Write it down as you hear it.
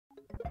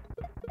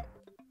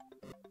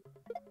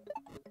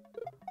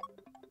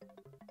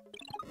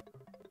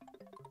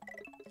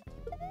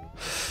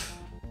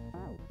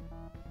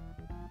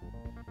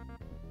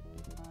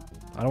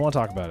I don't want to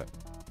talk about it.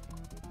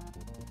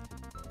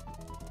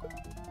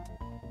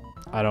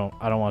 I don't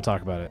want to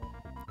talk about it.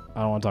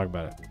 I don't want to talk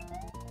about it.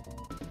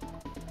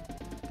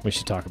 We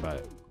should talk about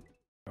it.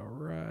 All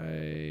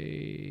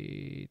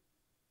right.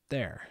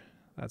 There.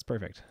 That's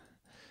perfect.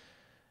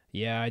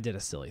 Yeah, I did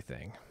a silly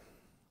thing.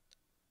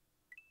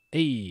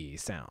 Hey,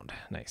 sound.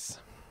 Nice.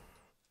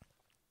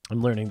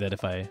 I'm learning that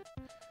if I...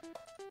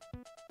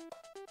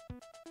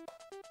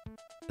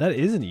 That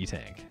is an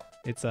E-Tank.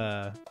 It's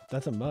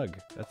that's a mug.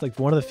 That's like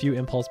one of the few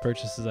impulse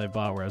purchases I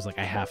bought where I was like,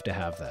 I have to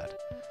have that.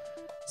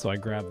 So I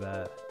grabbed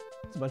that.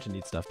 There's a bunch of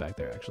neat stuff back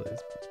there, actually.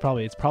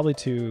 It's probably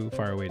too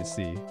far away to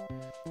see.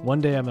 One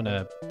day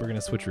we're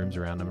gonna switch rooms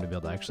around. I'm gonna be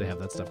able to actually have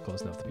that stuff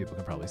close enough that people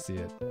can probably see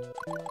it.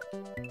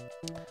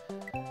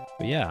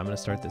 But yeah, I'm gonna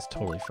start this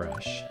totally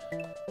fresh.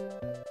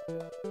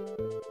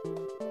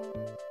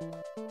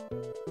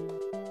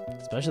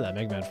 Especially that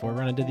Mega Man 4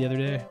 run I did the other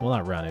day. Well,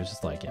 not run, it was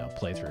just like, you know,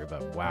 playthrough,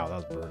 but wow, that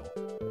was brutal.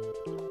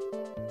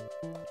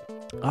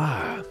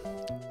 Ah.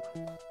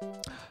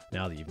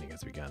 Now the evening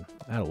has begun.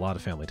 I had a lot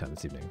of family time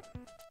this evening.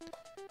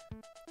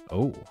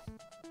 Oh.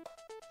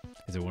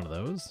 Is it one of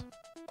those?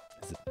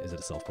 Is it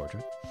a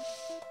self-portrait?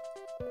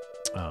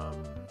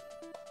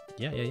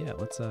 Yeah.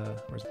 Let's,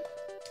 where's...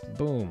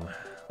 Boom.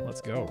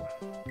 Let's go.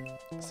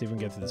 Let's see if we can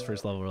get through this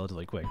first level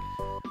relatively quick.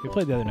 We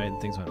played the other night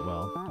and things went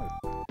well.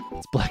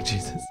 It's Black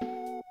Jesus.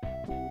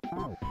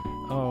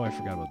 Oh, I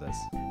forgot about this.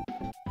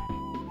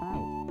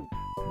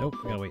 Nope,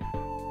 we gotta wait.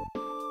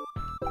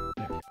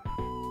 There we go.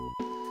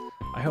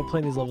 I hope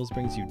playing these levels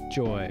brings you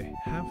joy.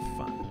 Have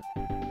fun.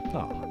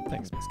 Oh,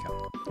 thanks,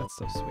 Miscalc. That's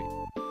so sweet.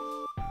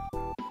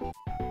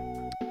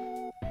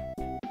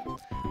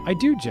 I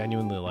do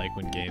genuinely like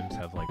when games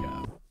have like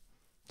a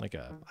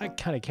I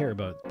kind of care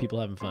about people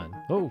having fun.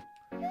 Oh,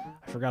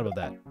 I forgot about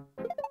that.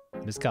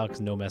 Miscalc's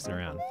no messing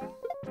around.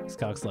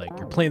 Miscalc's like,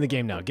 you're playing the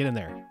game now, get in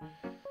there.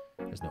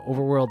 There's no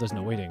overworld, there's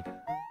no waiting.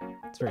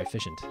 It's very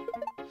efficient.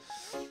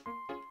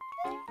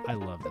 I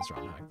love this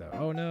ROM hack though.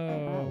 Oh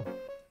no.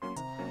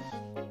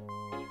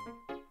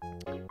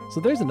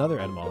 So there's another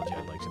etymology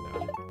I'd like to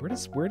know.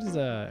 Where does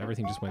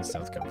everything just went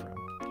south come from?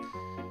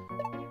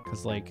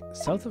 Cause like,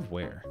 south of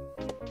where?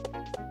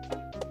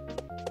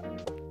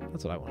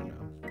 That's what I want to know.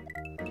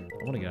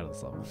 I want to get out of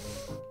this level.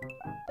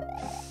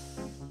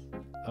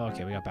 Oh,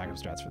 okay, we got backup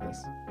strats for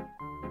this.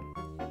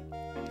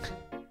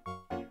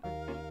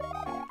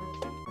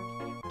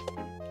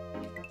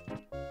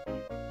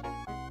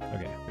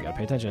 Okay, we gotta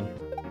pay attention.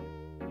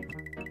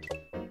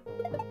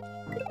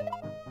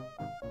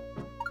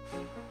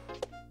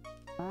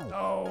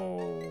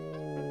 Oh,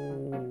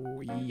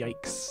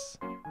 yikes.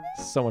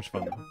 So much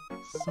fun, though.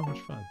 So much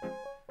fun.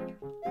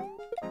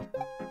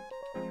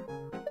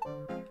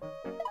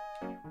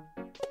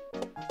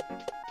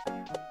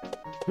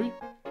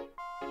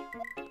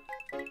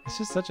 It's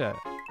just such a...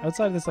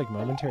 Outside of this, like,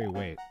 momentary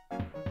wait,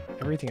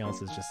 everything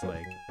else is just,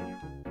 like...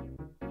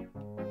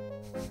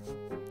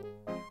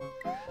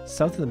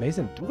 South of the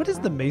Mason... What is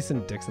the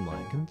Mason-Dixon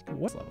line?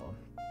 What level?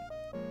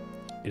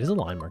 It is a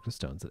line marked with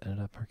stones that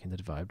ended up marking the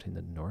divide between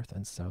the north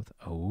and south.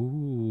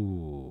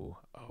 Oh.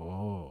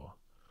 Oh.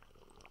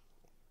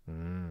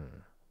 Hmm.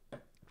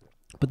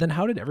 But then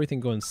how did everything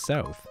going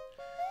south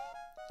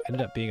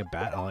ended up being a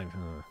battle?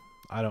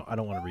 I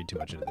don't want to read too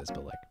much into this,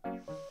 but, like...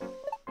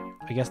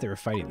 I guess they were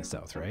fighting the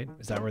south, right?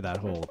 Is that where that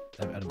whole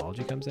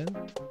etymology comes in?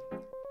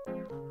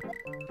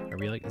 Are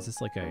we like, is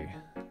this a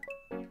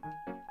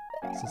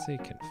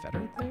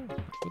Confederate thing?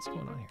 What's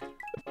going on here?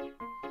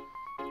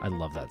 I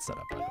love that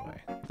setup, by the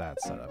way. That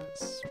setup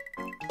is...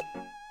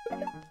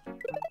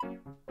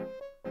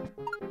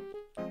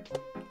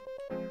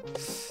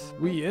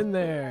 We in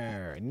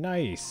there!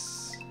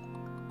 Nice!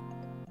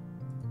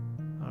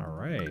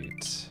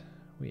 Alright.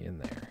 We in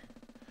there.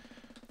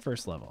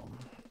 First level.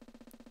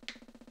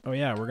 Oh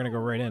yeah, we're gonna go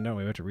right in, don't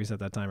we? We have to reset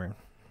that timer.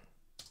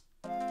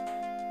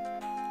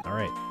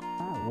 Alright.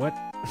 What?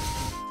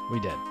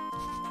 We did.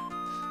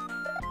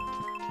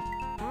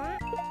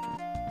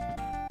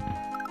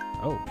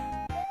 Oh.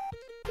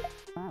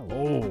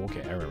 Oh,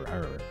 okay, I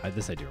remember.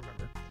 This I do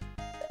remember.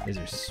 These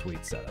are sweet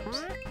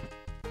setups.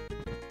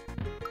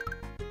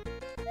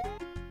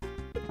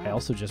 I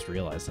also just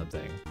realized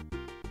something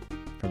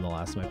from the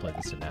last time I played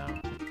this to now.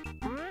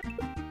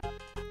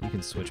 You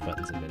can switch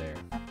buttons in midair.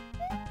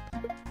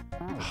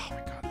 Oh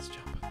my god, this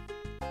jump.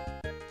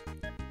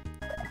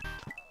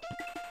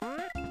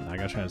 I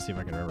gotta try to see if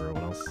I can remember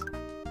what else.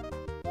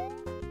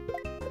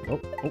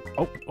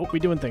 Oh, we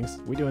doing things.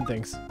 We doing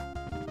things.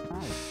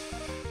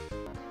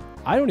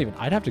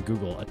 I'd have to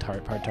Google a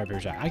tar bear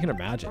jack. I can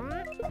imagine.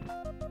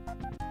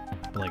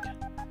 But like,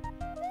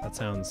 that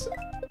sounds...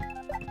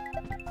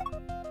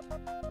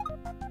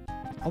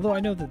 Although I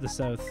know that the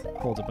South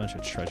holds a bunch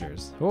of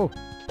treasures. Oh!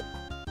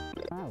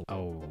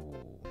 Oh.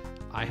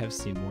 I have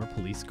seen more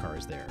police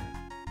cars there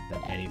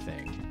than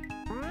anything.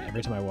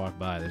 Every time I walk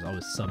by, there's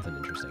always something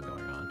interesting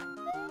going on.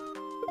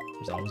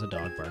 There's always a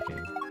dog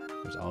barking.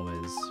 There's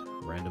always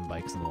random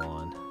bikes on the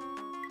lawn.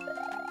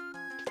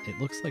 It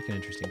looks like an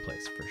interesting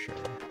place for sure.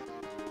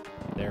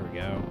 There we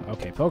go.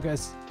 Okay,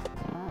 focus.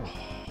 Oh,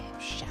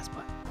 shit.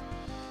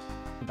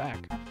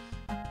 back.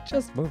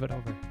 Just move it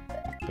over.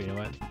 But you know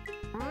what?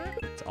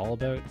 It's all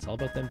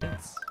about them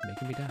deaths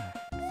making me die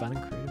in fun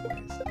and creative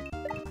ways.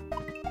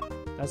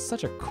 That's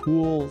such a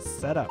cool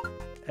setup.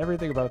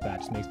 Everything about that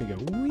just makes me go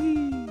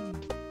wee.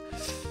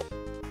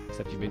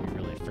 Except you made me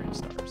really afraid of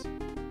stars.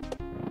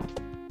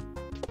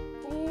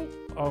 Ooh,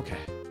 okay.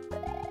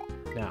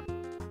 Now,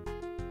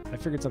 I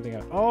figured something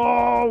out.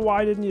 Oh,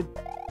 why didn't you?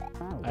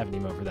 I have an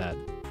emo for that.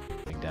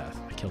 Big death.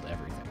 I killed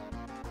everything.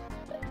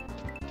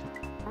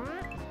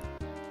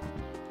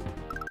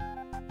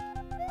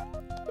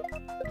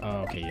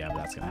 Okay, yeah, but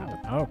that's gonna happen.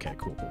 Okay,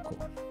 cool.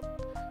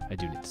 I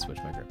do need to switch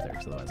my grip there,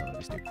 because otherwise I'm gonna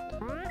be stupid.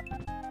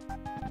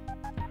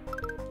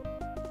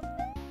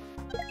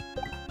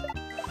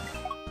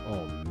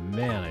 Oh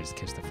man, I just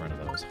kissed the front of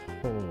those.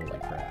 Holy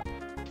crap.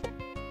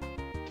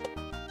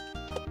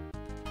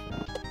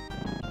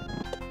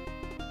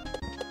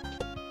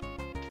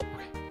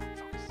 Okay,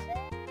 focus.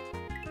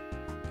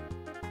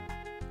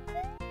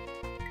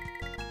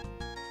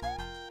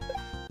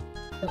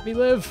 Let me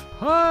live!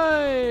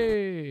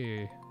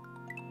 Hi!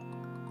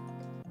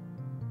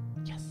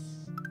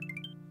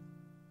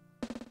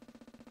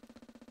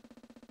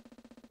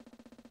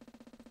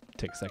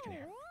 Take a second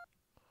here.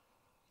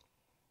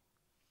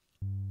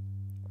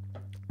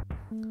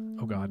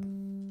 Oh god.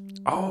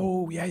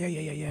 Oh,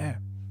 yeah.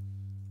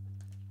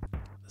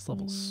 This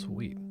level's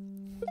sweet.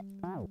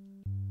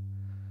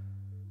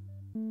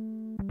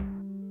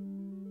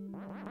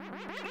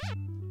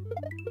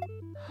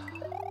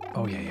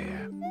 Oh,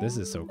 yeah. This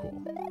is so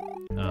cool.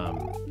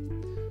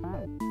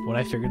 When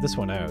I figured this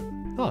one out...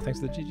 Oh, thanks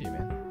to the GG,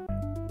 man.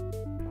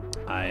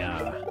 I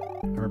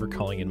remember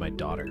calling in my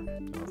daughter.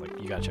 I was like,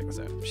 you gotta check this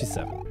out. She's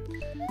 7.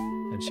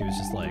 And she was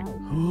just like,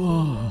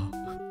 oh.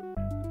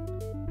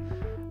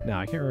 No,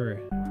 I can't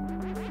remember.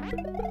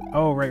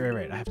 Oh,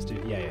 right. I have to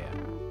do, yeah.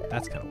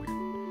 That's kind of weird.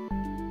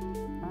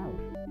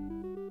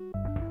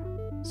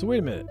 So wait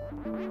a minute.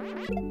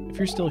 If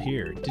you're still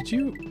here, did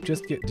you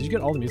get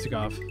all the music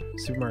off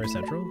Super Mario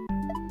Central?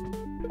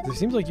 'Cause it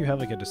seems like you have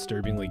like a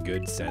disturbingly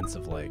good sense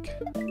of like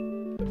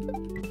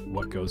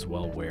what goes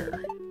well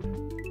where.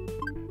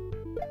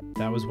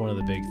 That was one of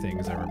the big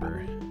things I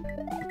remember.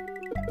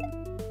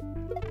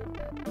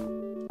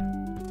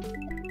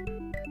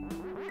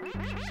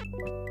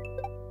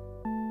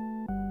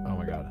 Oh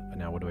my god,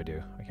 now what do I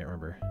do? I can't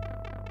remember.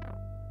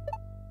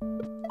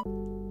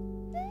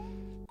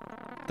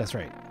 That's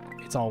right.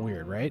 It's all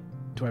weird, right?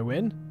 Do I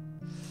win?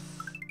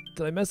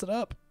 Did I mess it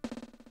up?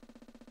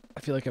 I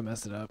feel like I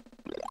messed it up.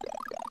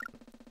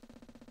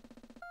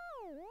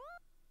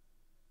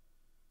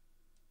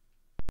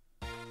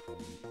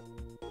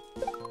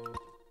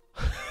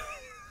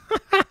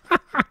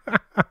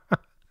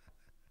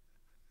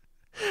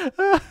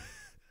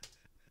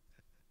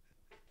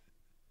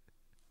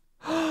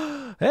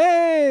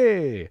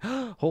 Hey!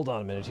 Hold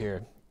on a minute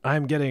here.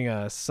 I'm getting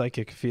a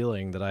psychic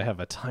feeling that I have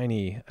a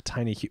tiny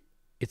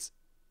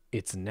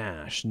it's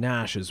Nash.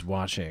 Nash is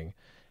watching.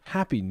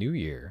 Happy New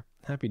Year.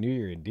 Happy New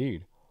Year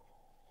indeed.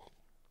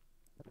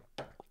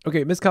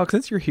 Okay, Miscalc,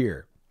 since you're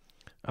here,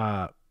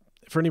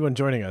 for anyone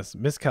joining us,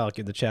 Miscalc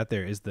in the chat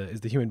there is the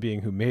human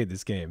being who made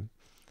this game.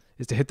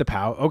 Is to hit the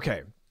POW.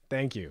 Okay,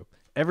 thank you.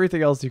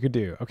 Everything else you could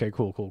do. Okay,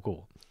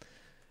 cool.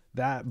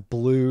 That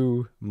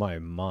blew my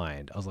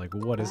mind. I was like,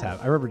 what is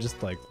happening? I remember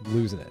just like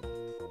losing it.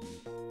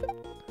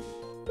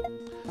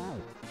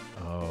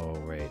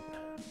 Oh, wait.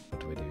 What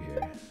do we do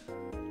here?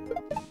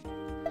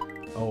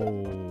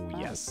 Oh,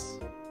 yes.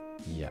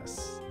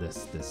 Yes.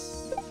 This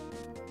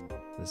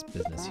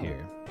business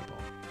here, people.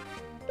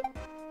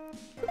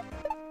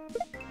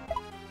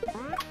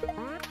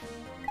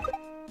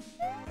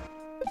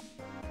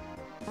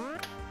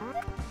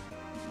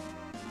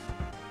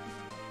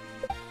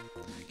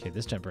 Okay,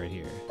 this jump right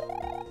here.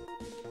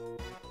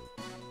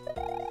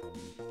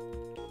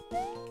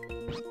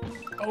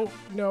 Oh,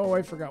 no,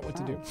 I forgot what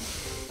to do.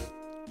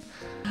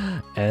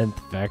 Nth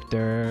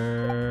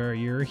Vector,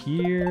 you're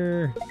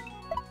here.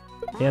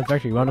 Hey, Nth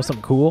Vector, you want to know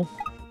something cool?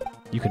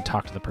 You can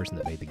talk to the person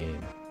that made the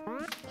game.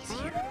 He's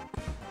here.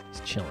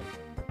 He's chilling.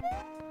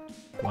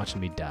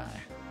 Watching me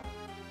die.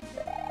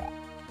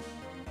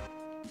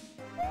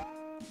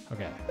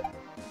 Okay.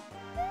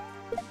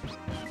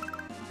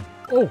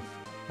 Oh!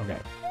 Okay.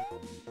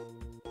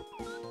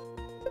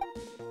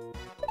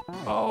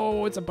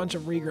 Oh, it's a bunch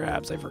of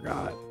regrabs. I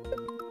forgot.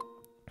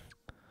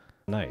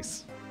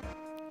 Nice.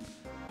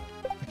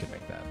 I could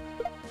make that.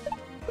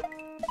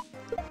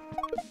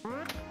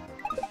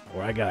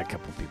 Or I got a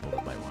couple people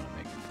that might want to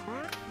make it.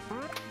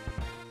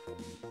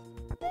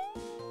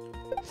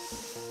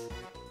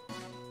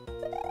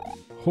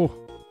 Oh.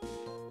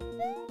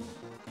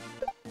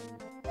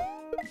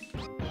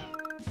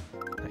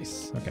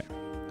 Nice. Okay.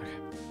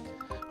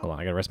 Hold on,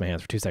 I gotta rest my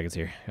hands for 2 seconds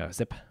here.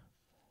 Sip.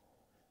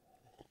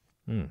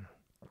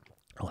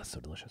 Oh, that's so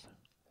delicious.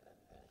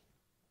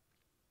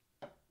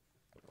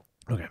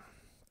 Okay.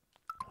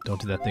 Don't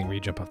do that thing where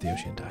you jump off the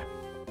ocean and die.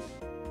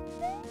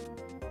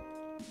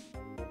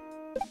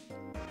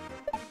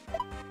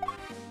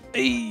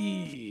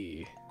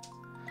 Hey!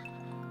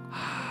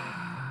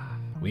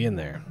 We in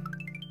there.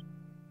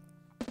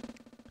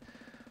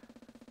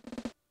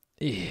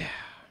 Yeah.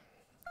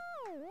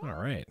 All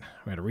right.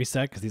 We got to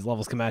reset because these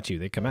levels come at you.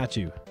 They come at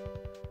you.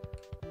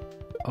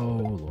 Oh,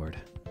 Lord.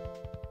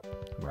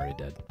 I'm already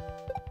dead.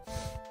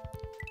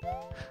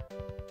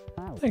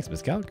 Thanks,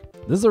 Miscalc.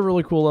 This is a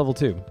really cool level,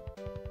 too.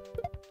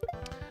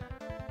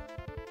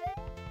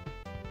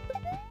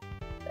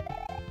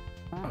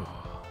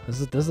 Oh,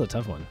 this is a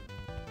tough one.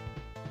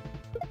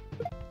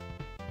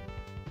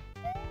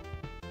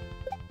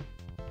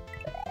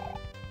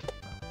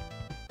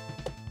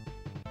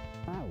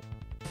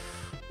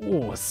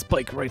 Oh, a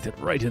spike right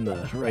in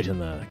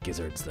the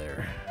gizzards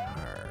there.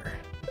 Arr.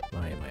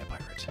 Why am I a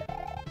pirate?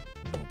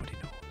 Nobody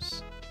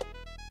knows.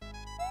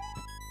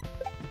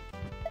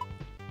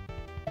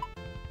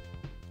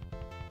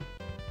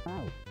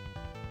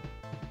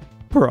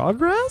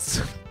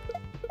 Progress?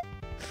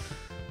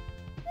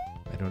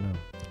 I don't know.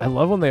 I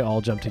love when they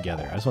all jump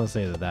together. I just want to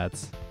say that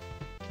that's...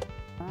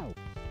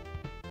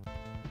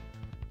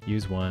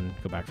 Use one,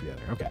 go back for the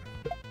other. Okay.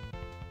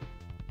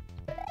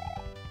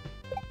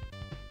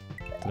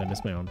 Did I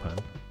miss my own pun?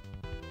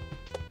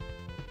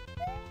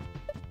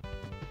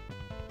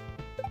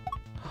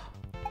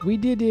 We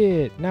did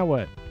it! Now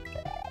what?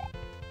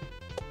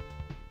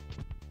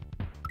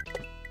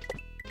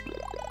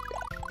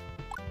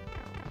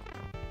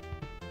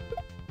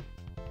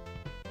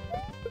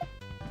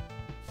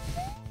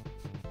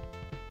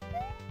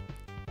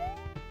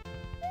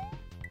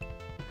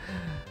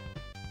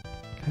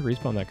 Can I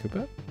respawn that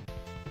Koopa?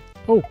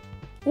 Oh!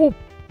 Oh!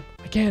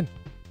 I can!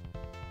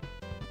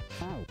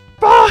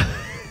 Ah!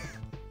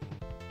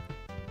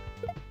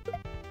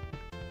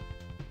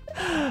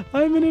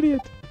 I'm an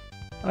idiot.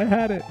 I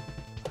had it.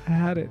 I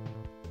had it.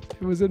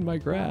 It was in my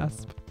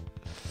grasp.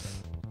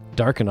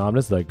 Dark and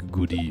ominous, like,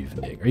 good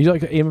evening. Are you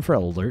like aiming for a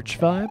lurch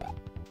vibe?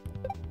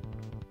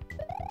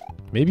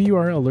 Maybe you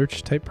are a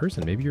lurch type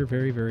person. Maybe you're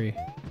very, very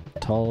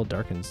tall,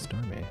 dark, and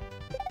stormy.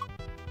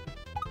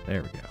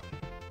 There we go.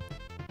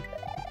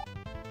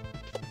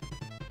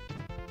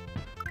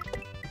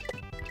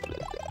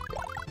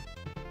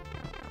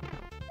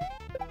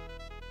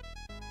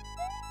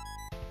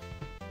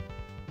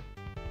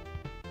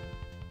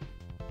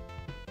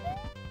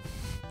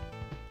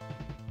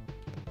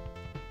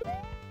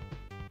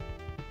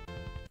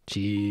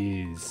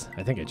 Jeez.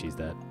 I think I cheesed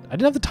that. I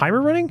didn't have the timer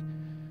running?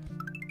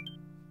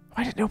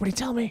 Why did nobody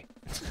tell me?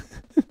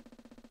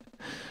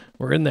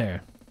 We're in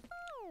there.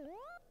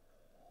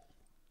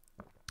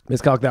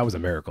 Miscalc, that was a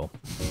miracle.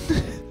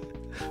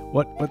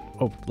 What?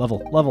 Oh,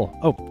 level.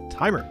 Oh,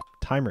 timer.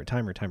 Timer.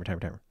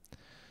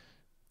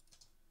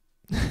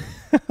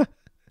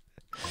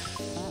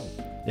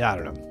 Yeah, I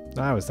don't know.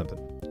 That was something.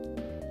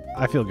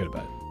 I feel good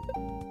about it.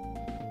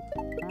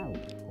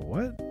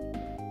 What?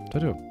 Do I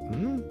do a...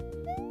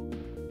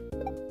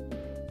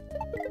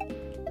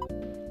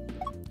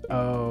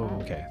 Oh,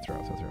 okay. Throw.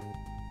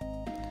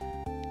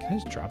 Can I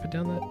just drop it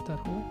down that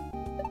hole?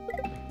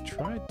 I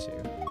tried to.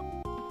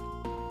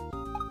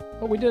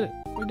 Oh, we did it.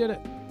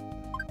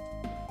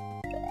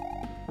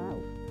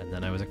 And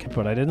then I was a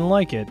but I didn't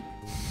like it.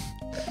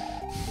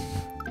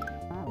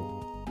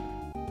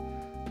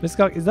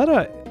 Miscalc, is that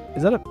a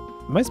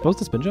am I supposed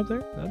to spin jump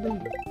there? That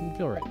didn't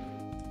feel right.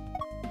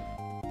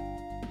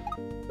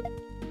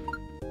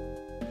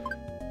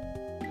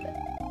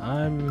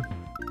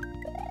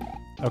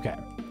 Okay.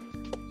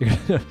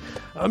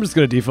 I'm just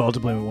going to default to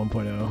playing with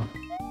 1.0.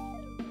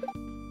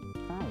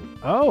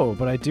 Oh,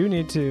 but I do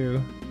need to...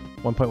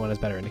 1.1 has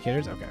better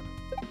indicators? Okay.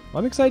 Well,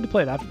 I'm excited to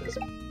play it after this.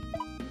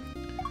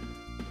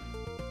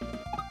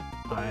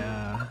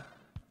 I'm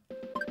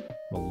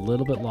a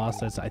little bit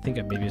lost. I think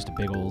I maybe just a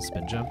big old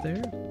spin jump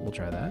there. We'll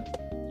try that.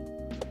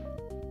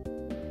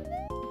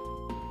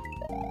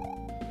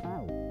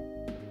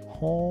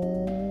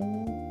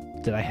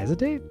 Oh. Did I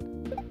hesitate?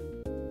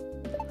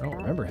 I don't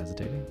remember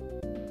hesitating.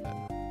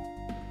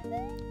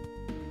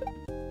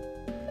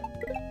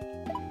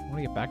 I want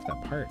to get back to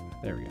that part.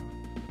 There we go.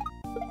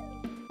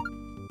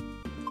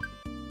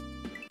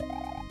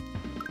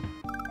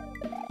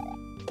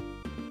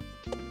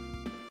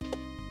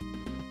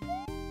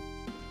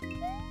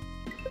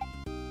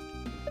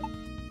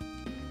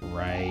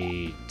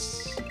 Right.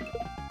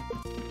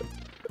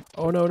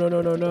 Oh, no.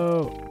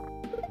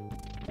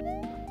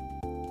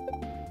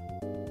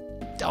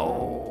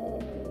 Oh.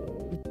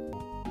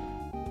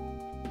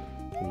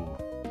 Ooh.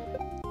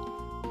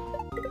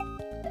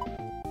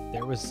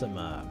 There was some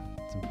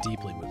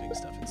deeply moving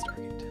stuff in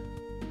Stargate.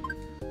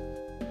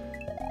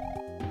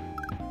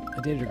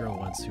 I dated a girl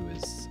once who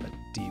was a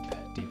deep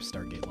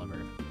Stargate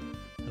lover,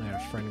 and I had a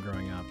friend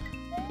growing up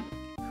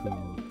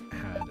who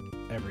had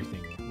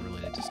everything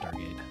related to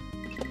Stargate.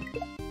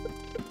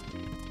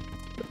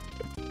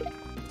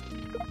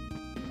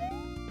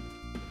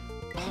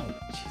 Oh,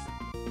 jeez.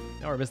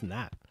 Now we're missing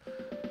that.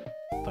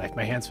 But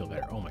my hands feel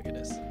better. Oh my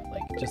goodness.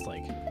 Like,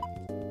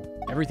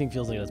 everything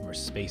feels like it has more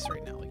space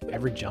right now. Like,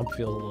 every jump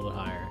feels a little bit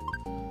higher.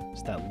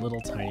 Just that little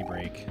tiny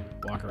break.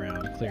 Walk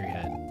around, clear your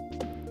head.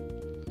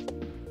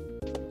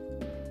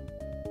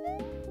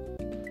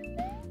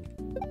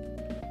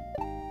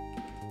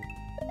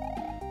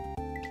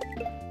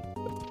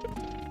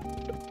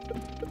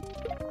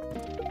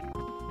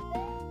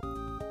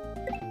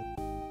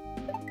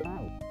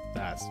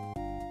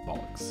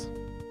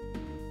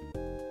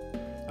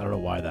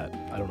 why that.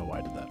 I don't know why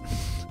I did that.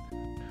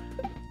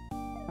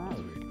 That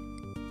was weird.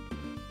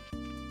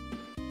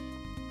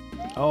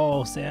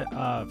 Oh,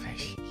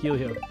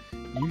 Helio,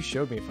 you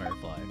showed me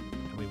Firefly,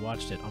 and we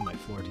watched it on my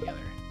floor together.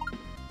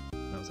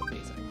 That was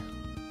amazing.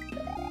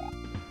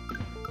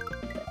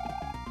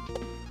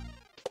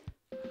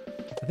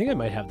 I think I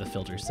might have the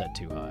filter set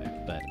too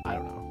high, but I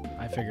don't know.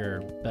 I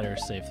figure better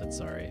safe than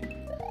sorry.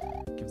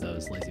 Give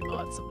those lazy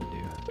mods something to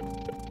do.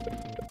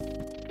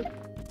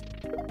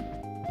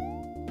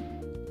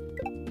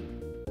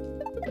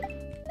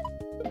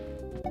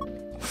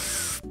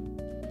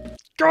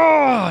 Oh,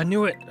 I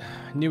knew it.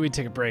 I knew we'd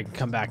take a break and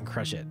come back and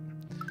crush it.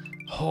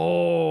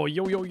 Oh,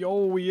 yo, yo,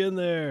 yo, we in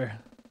there.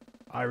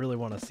 I really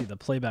want to see the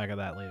playback of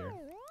that later.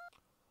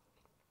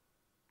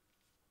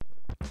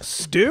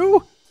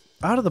 Stu?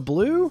 Out of the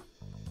blue?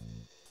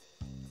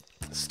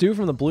 Stu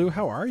from the blue,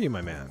 how are you,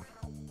 my man?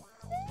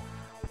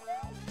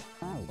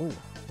 Oh.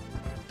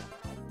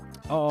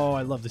 Oh,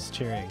 I love this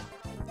cheering.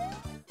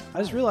 I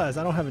just realized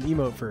I don't have an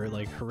emote for,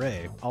 like,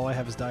 hooray. All I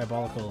have is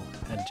diabolical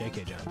and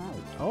JK jump.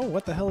 Oh,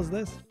 what the hell is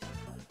this?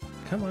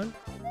 Come on.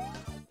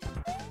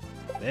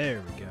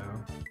 There we go.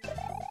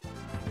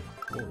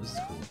 Oh, this is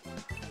cool.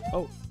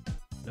 Oh,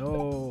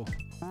 no.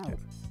 Okay.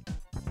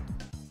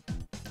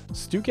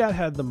 StuCat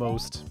had the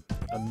most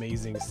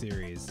amazing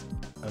series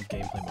of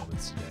gameplay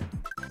moments today.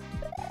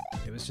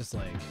 It was just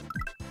like...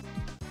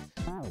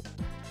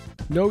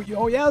 No,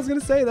 oh yeah, I was gonna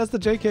say, that's the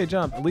JK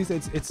jump. At least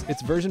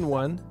it's version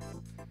 1.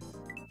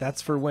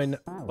 That's for when,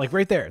 like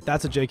right there,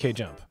 that's a JK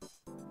jump.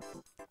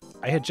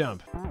 I hit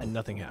jump, and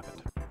nothing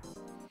happened.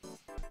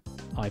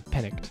 I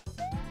panicked.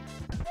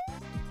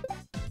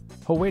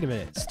 Oh, wait a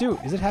minute. Stu,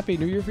 is it Happy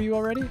New Year for you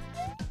already?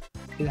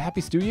 Is it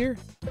Happy Stu Year?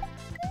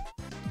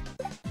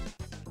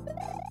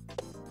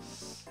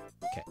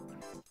 Okay.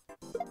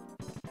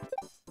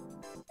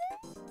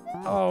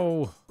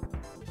 Oh.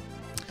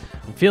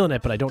 I'm feeling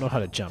it, but I don't know how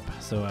to jump.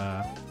 So,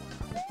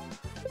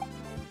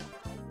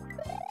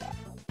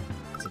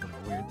 it's a bit of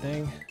a weird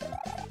thing.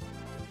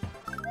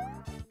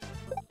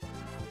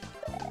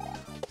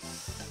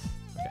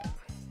 Okay.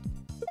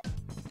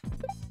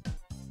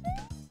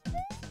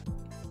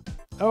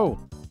 Oh.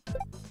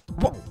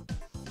 Whoa.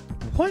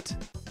 What?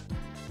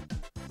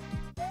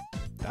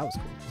 That was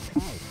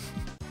cool.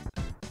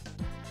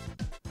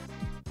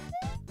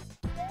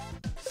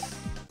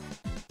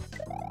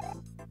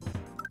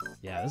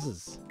 Yeah, this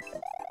is...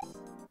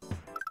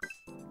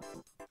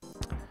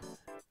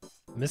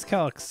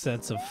 Miscalc's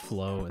sense of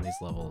flow in these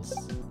levels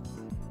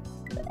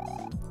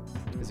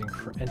is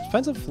incredible. And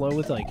sense of flow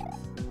with, like,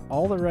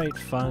 all the right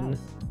fun,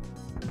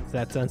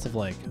 that sense of,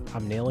 like,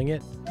 I'm nailing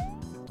it,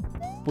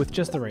 with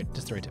just the right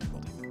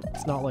difficulty.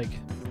 It's not like...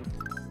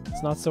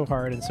 It's not so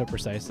hard and so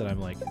precise that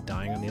I'm, like,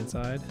 dying on the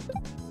inside.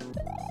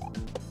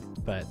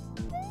 But...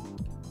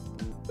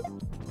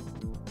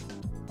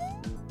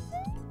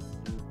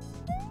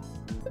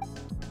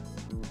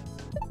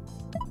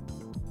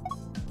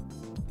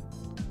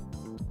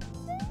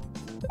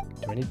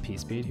 Do I need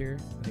P-speed here?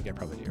 I think I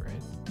probably do,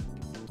 right?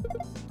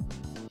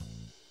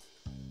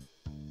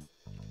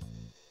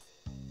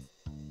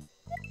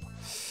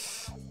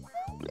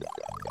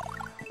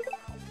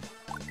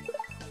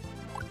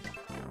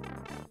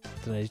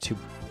 Then I need to...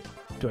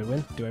 Do I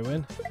win? Do I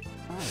win?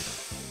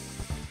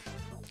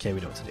 Okay,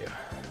 we know what to do.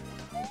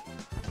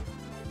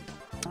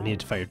 I needed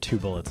to fire 2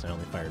 bullets and I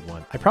only fired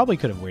 1. I probably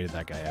could have waited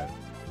that guy out,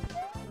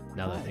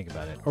 now that I think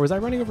about it. Or was I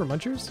running over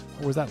munchers?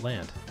 Or was that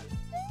land?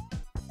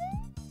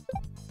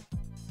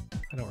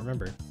 I don't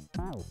remember.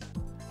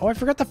 Oh, I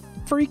forgot the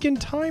freaking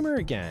timer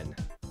again.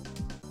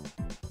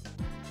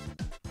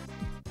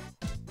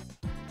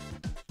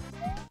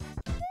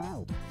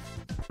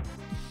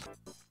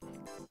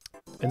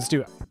 And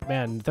Stu,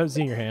 man, without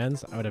seeing your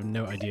hands, I would have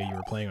no idea you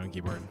were playing on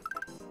keyboard.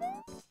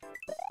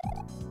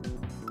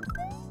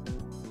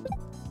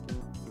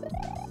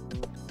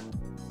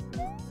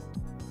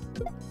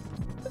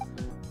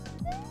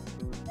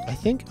 I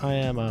think I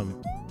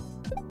am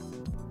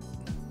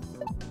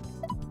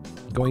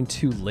going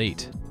too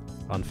late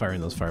on firing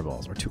those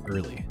fireballs, or too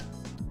early.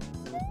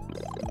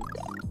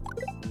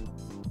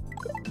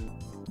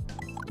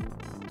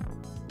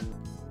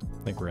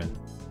 I think we're in.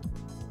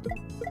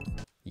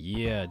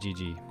 Yeah,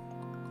 GG.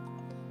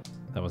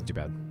 That wasn't too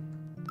bad.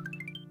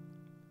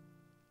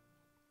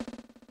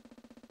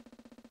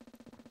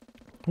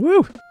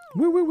 Woo!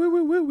 Woo, woo, woo,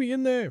 woo, woo, we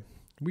in there!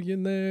 We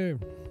in there!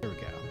 There we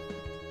go.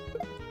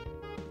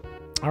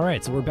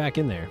 Alright, so we're back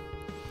in there.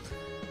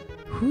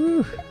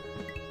 Whew!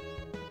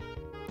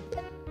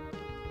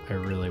 I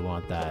really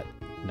want that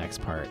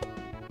next part.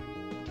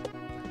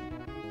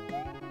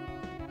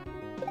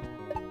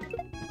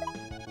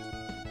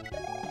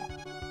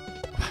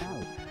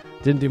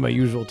 Didn't do my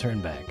usual turn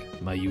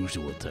back. My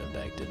usual turn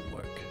back didn't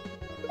work.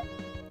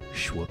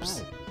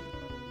 Schwoops.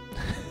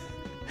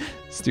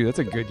 Stu, that's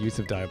a good use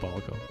of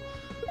diabolical.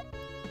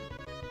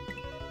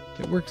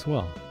 It works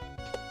well.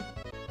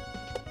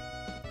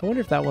 I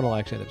wonder if that one will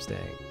actually end up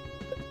staying.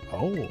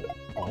 Oh.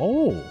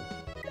 Oh. Look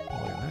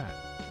at that.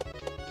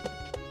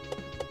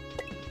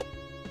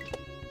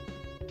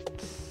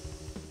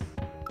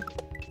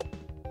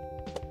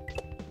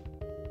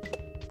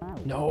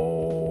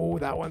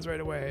 ones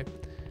right away.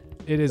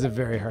 It is a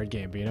very hard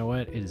game, but you know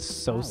what? It is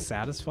so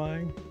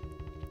satisfying.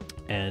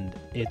 And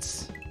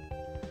this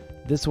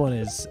one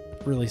is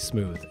really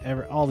smooth.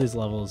 All these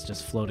levels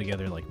just flow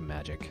together like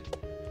magic.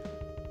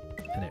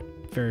 And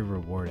it's very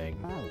rewarding.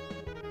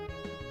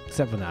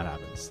 Except when that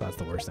happens. That's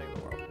the worst thing in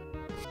the world.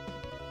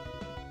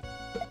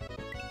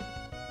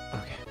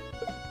 Okay.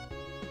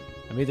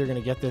 I'm either going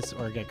to get this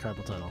or get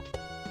carpal tunnel.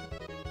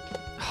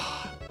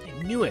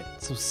 I knew it!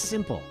 So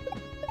simple.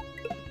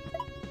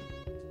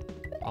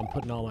 I'm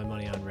putting all my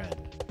money on red.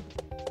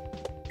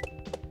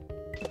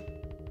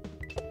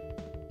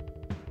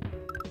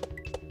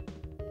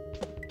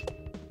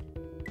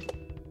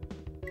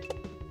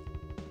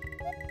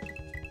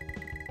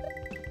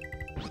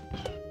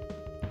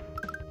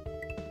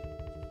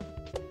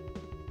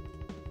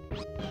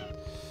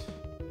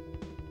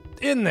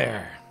 In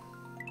there.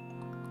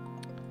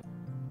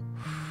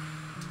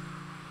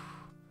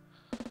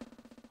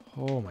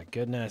 Oh my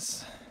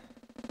goodness.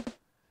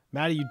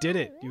 Maddie, you did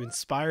it. You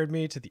inspired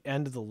me to the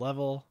end of the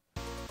level.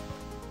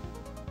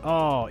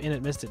 Oh,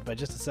 Init missed it by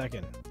just a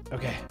second.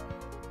 Okay.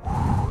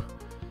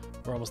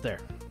 We're almost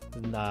there.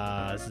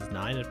 This is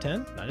 9 of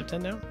 10? 9 of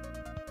 10 now?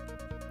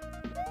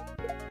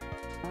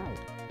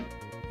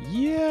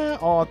 Yeah.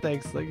 Oh,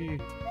 thanks,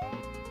 Sliggy.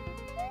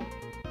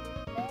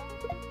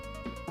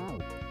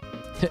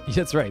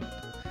 That's right.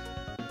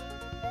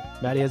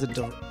 Maddie has a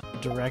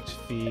direct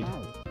feed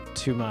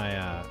to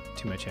my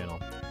channel,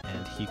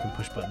 and he can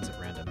push buttons at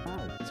random.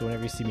 So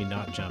whenever you see me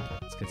not jump,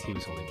 it's because he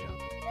was holding jump.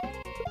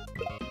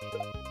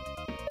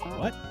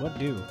 What? What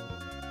do?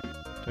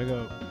 Do I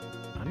go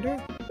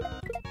under?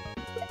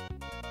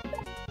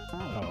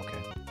 Oh,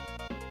 okay.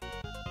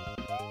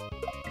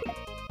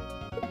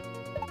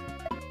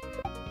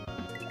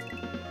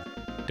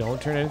 Don't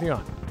turn anything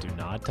on. Do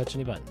not touch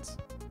any buttons.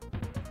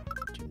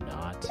 Do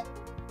not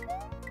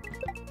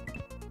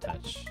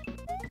touch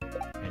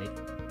any...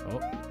 Oh.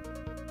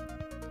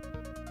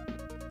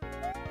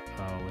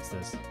 Oh, what's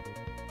this?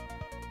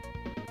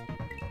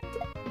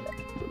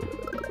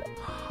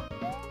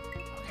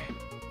 Okay.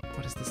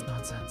 What is this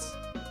nonsense?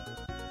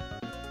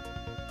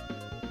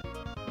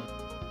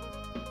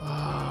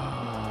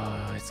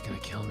 Oh, it's gonna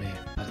kill me,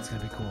 but it's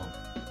gonna be cool.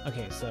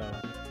 Okay, so...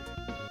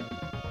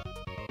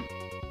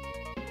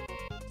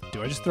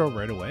 do I just throw it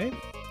right away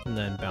and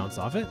then bounce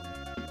off it?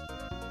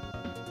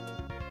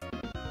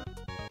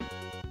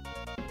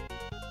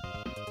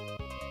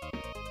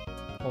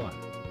 Hold on.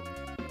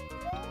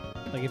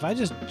 Like if I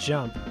just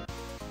jump,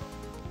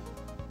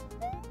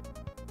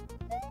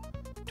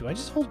 do I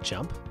just hold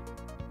jump?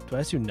 Do I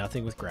just do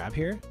nothing with grab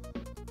here?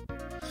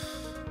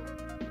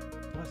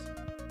 What?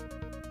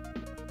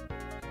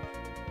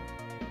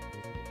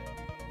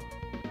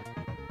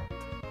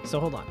 So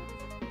hold on.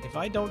 If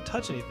I don't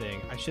touch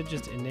anything, I should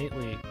just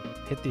innately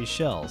hit these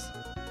shells.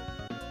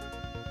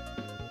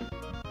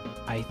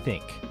 I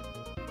think.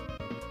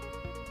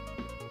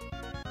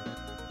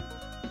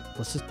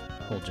 Let's just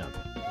hold jump.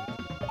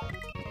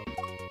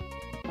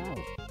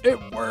 It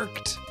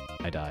worked!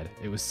 I died.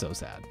 It was so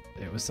sad.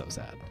 It was so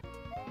sad.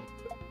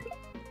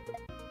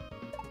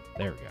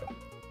 There we go.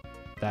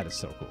 That is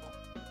so cool.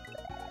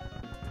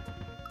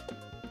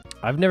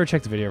 I've never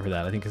checked the video for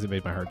that, I think because it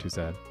made my heart too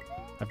sad.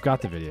 I've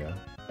got the video.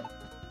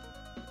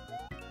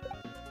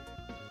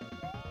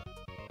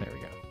 There we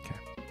go. Okay.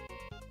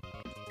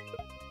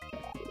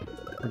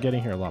 We're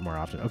getting here a lot more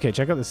often. Okay,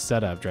 check out this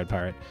setup, Dread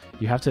Pirate.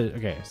 You have to...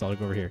 okay, so I'll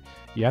go over here.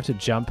 You have to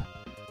jump,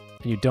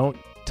 and you don't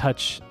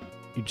touch...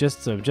 you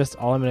just... so just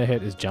all I'm going to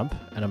hit is jump,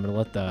 and I'm going to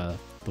let the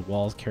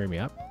walls carry me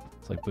up.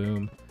 It's like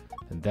boom,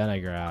 and then I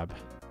grab,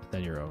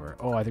 then you're over.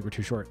 Oh, I think we're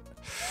too short.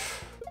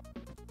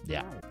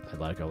 Yeah, I'd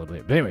let it go a little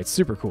bit. But anyway, it's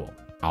super cool.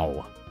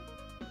 Ow.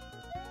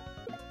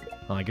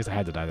 Well, I guess I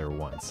had to die there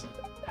once.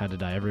 Had to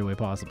die every way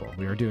possible.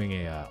 We are doing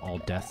a all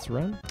deaths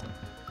run.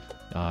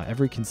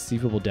 Every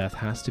conceivable death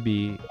has to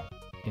be,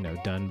 you know,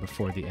 done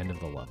before the end of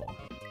the level.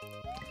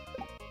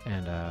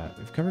 And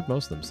we've covered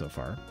most of them so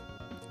far.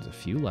 There's a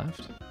few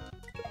left.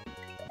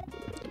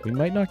 We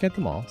might not get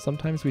them all.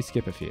 Sometimes we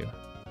skip a few.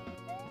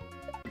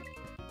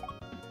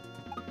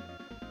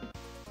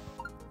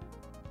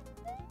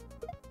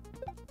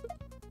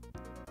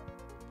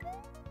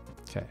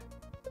 Okay.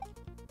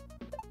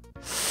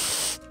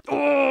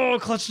 Oh,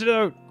 clutched it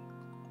out.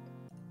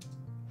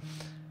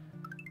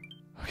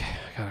 Okay,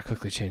 I gotta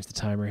quickly change the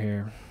timer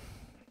here.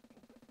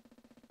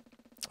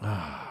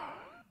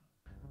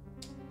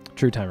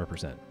 True timer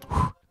percent.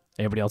 Whew.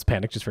 Anybody else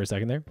panic just for a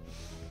second there?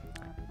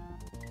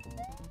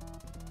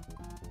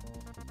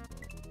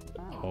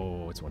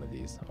 Oh, it's one of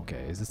these.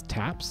 Okay, is this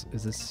taps?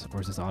 Is this,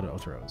 or is this auto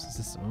throws? Is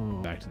this,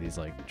 oh, back to these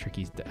like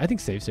tricky, I think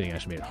save stating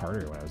actually made it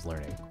harder when I was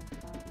learning.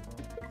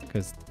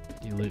 Because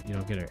you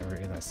don't get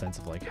that sense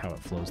of like how it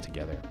flows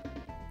together.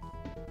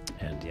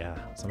 And yeah,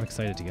 so I'm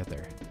excited to get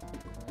there.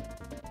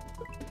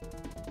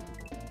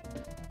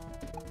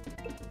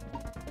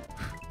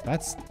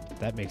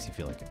 That makes you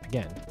feel like,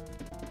 again,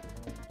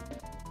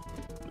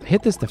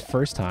 hit this the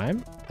first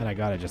time and I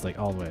got it just like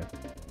all the way.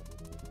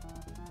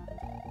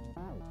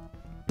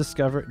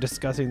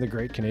 Discussing the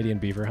great Canadian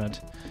beaver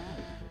hunt.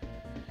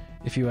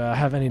 If you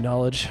have any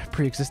knowledge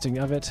pre-existing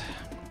of it,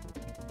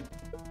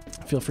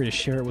 feel free to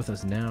share it with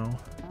us now.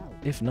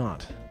 If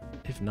not,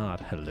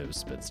 hello,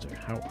 Spitster.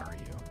 How are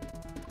you?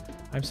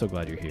 I'm so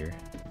glad you're here.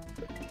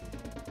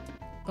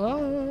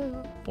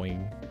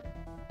 Boing.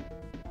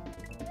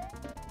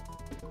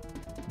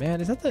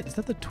 Man, is that the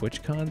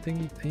TwitchCon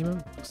thingy?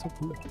 Looks so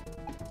cool.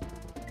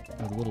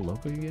 Oh, the little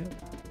logo you get.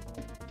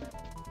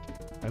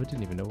 I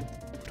didn't even know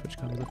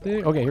TwitchCon was a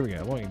thing. Okay, here we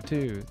go. 1,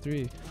 2,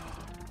 3,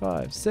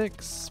 4, 5,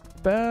 6.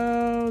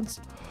 Bounce.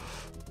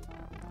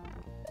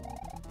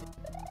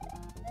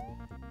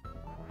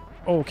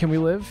 Oh, can we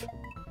live?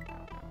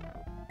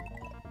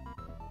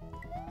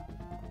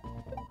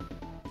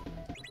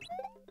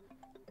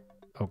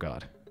 Oh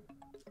God.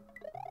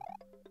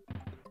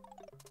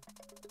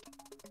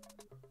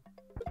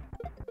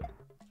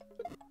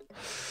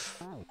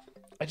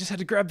 I just had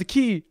to grab the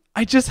key.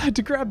 I just had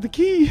to grab the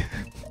key.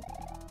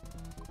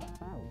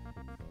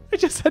 I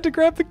just had to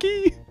grab the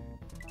key.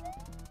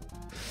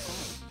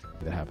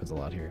 That happens a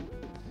lot here.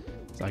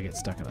 So I get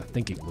stuck in a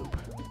thinking loop.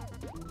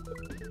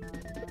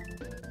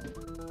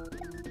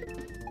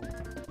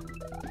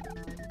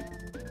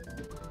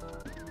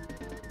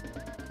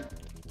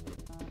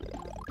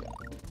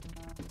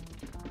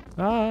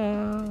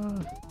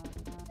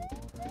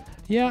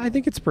 Yeah, I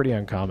think it's pretty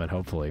uncommon,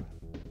 hopefully.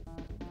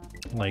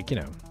 Like, you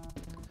know.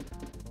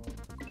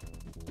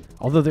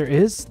 Although there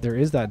is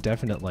that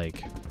definite,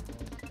 like,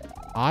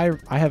 I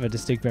have a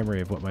distinct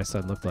memory of what my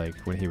son looked like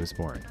when he was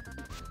born.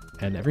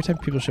 And every time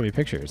people show me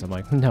pictures, I'm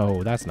like,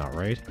 no, that's not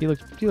right. He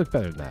looked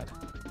better than that.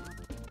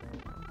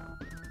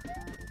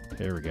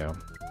 Here we go.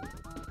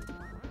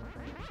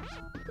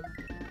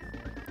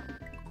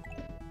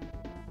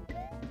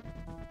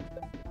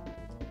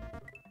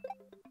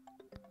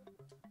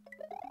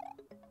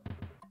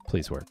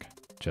 Please work.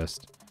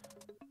 Just...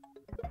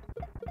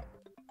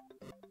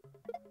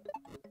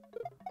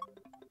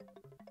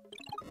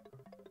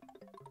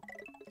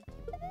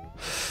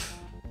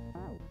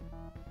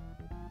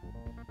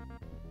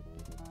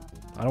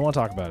 I don't want to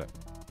talk about it.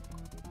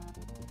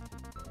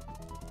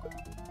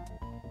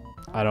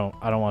 I don't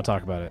want to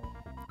talk about it.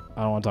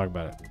 I don't want to talk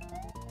about it.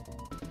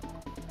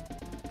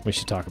 We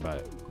should talk about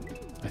it.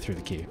 I threw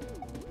the key.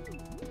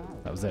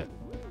 That was it.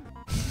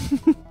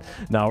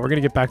 No, we're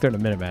gonna get back there in a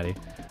minute, Maddie.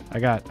 I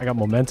got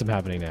momentum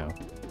happening now.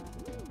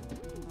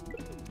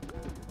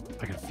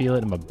 I can feel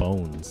it in my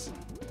bones.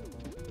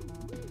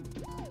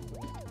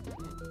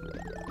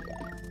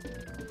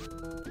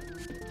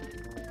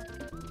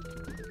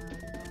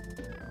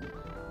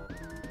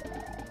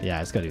 Yeah,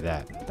 I just gotta do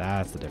that.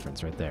 That's the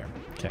difference right there.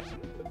 Okay.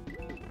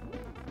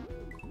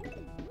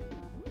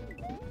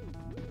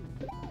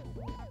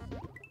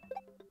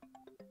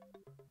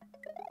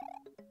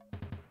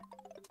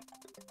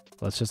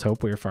 Let's just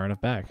hope we are far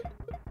enough back.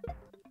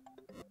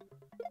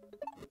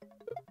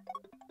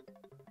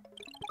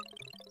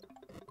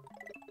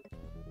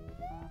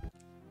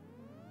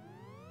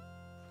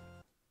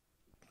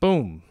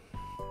 Boom.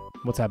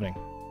 What's happening?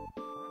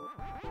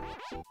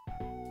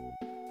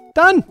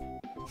 Done!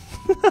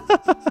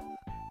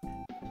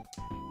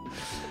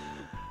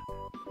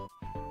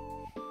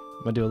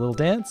 I'm gonna do a little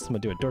dance. I'm gonna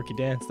do a dorky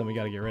dance. Then we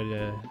gotta get ready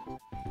to...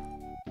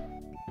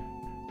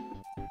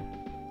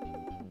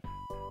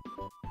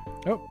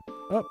 Oh,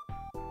 oh.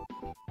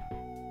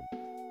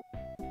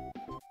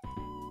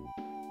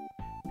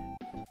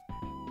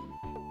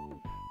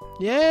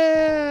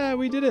 Yeah,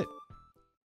 we did it.